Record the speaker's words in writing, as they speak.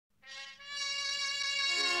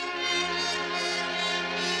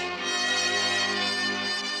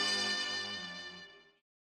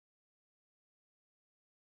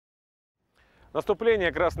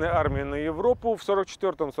Наступление Красной Армии на Европу в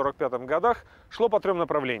 1944-1945 годах шло по трем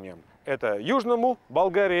направлениям. Это южному –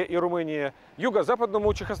 Болгария и Румыния,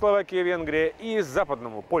 юго-западному – Чехословакия и Венгрия и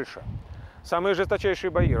западному – Польша. Самые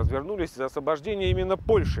жесточайшие бои развернулись за освобождение именно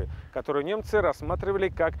Польши, которую немцы рассматривали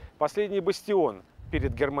как последний бастион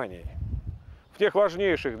перед Германией. В тех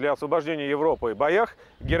важнейших для освобождения Европы боях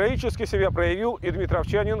героически себя проявил и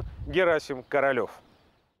дмитровчанин Герасим Королев.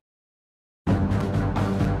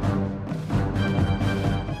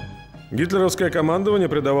 Гитлеровское командование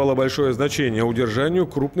придавало большое значение удержанию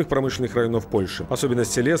крупных промышленных районов Польши, особенно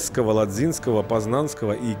Селесского, Ладзинского,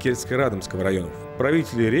 Познанского и Кельцко-Радомского районов.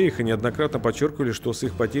 Правители Рейха неоднократно подчеркивали, что с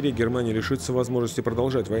их потерей Германия лишится возможности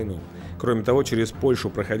продолжать войну. Кроме того, через Польшу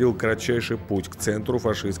проходил кратчайший путь к центру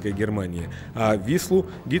фашистской Германии, а Вислу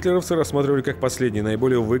гитлеровцы рассматривали как последний,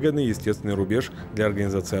 наиболее выгодный естественный рубеж для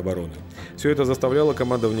организации обороны. Все это заставляло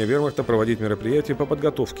командование вермахта проводить мероприятия по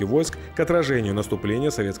подготовке войск к отражению наступления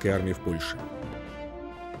советской армии в Польше.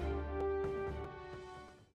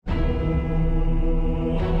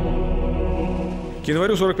 К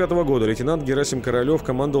январю 1945 года лейтенант Герасим Королев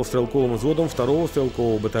командовал стрелковым взводом 2-го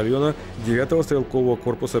стрелкового батальона 9-го стрелкового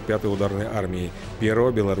корпуса 5-й ударной армии 1-го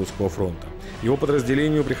Белорусского фронта. Его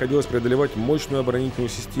подразделению приходилось преодолевать мощную оборонительную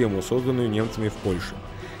систему, созданную немцами в Польше.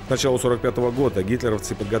 К началу 1945 года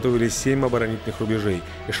гитлеровцы подготовили 7 оборонительных рубежей,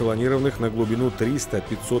 эшелонированных на глубину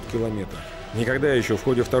 300-500 километров. Никогда еще в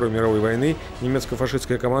ходе Второй мировой войны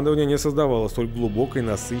немецко-фашистское командование не создавало столь глубокой,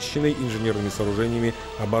 насыщенной инженерными сооружениями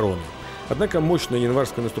обороны. Однако мощное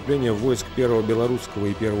январское наступление войск 1-го Белорусского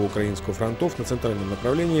и 1-го Украинского фронтов на центральном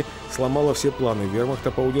направлении сломало все планы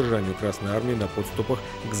вермахта по удержанию Красной армии на подступах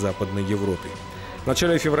к Западной Европе. В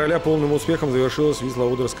начале февраля полным успехом завершилась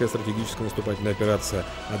Вислоодерская стратегическая наступательная операция,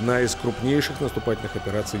 одна из крупнейших наступательных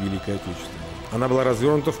операций Великой Отечественной. Она была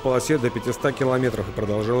развернута в полосе до 500 километров и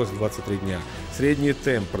продолжалась 23 дня. Средний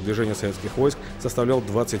темп продвижения советских войск составлял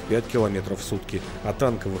 25 километров в сутки, а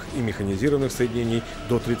танковых и механизированных соединений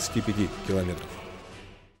до 35 километров.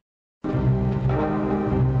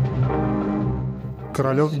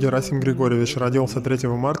 Королев Герасим Григорьевич родился 3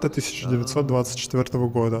 марта 1924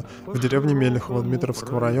 года в деревне Мелехово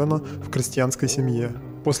Дмитровского района в крестьянской семье.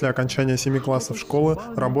 После окончания 7 классов школы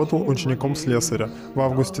работал учеником слесаря. В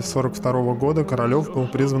августе 1942 года Королев был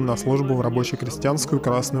призван на службу в рабоче-крестьянскую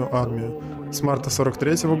Красную армию. С марта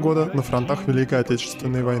 1943 года на фронтах Великой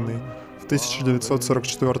Отечественной войны. В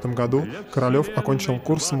 1944 году Королев окончил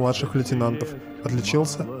курс младших лейтенантов,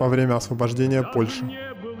 отличился во время освобождения Польши.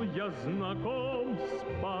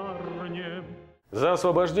 За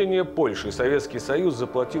освобождение Польши Советский Союз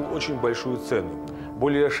заплатил очень большую цену –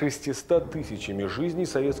 более 600 тысячами жизней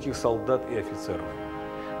советских солдат и офицеров.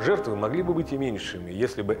 Жертвы могли бы быть и меньшими,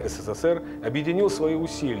 если бы СССР объединил свои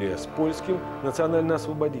усилия с польским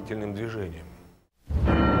национально-освободительным движением.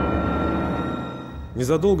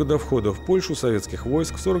 Незадолго до входа в Польшу советских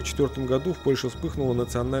войск в 1944 году в Польше вспыхнуло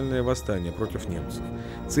национальное восстание против немцев.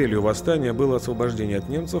 Целью восстания было освобождение от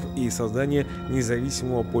немцев и создание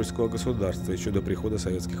независимого польского государства еще до прихода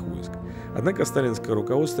советских войск. Однако сталинское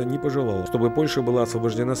руководство не пожелало, чтобы Польша была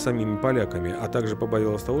освобождена самими поляками, а также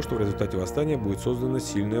побоялось того, что в результате восстания будет создано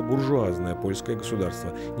сильное буржуазное польское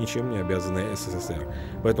государство, ничем не обязанное СССР.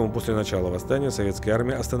 Поэтому после начала восстания советская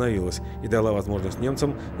армия остановилась и дала возможность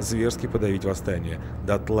немцам зверски подавить восстание,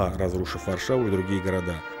 дотла разрушив Варшаву и другие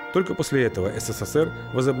города. Только после этого СССР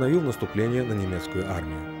возобновил наступление на немецкую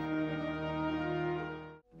армию.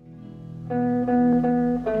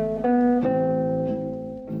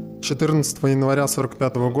 – 14 января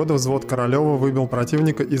 1945 года взвод Королева выбил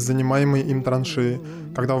противника из занимаемой им траншеи.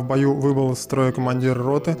 Когда в бою выбыл из строя командир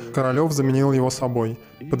роты, Королев заменил его собой.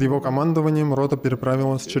 Под его командованием рота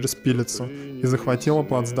переправилась через Пилицу и захватила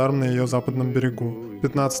плацдарм на ее западном берегу.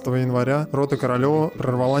 15 января рота Королева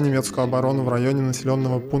прорвала немецкую оборону в районе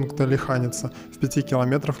населенного пункта Лиханица в 5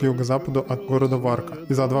 километрах юго-западу от города Варка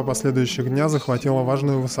и за 2 последующих дня захватила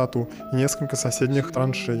важную высоту и несколько соседних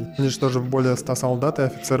траншей, уничтожив более 100 солдат и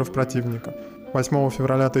офицеров противника. 8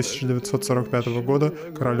 февраля 1945 года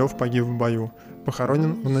Королев погиб в бою.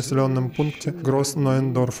 Похоронен в населенном пункте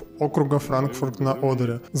Гросс-Нойендорф округа Франкфурт на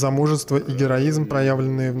Одере. За мужество и героизм,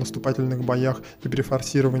 проявленные в наступательных боях и при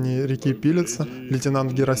форсировании реки Пилица,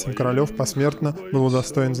 лейтенант Герасим Королев посмертно был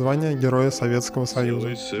удостоен звания Героя Советского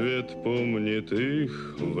Союза. Свет помнит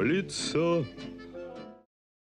их в лицо.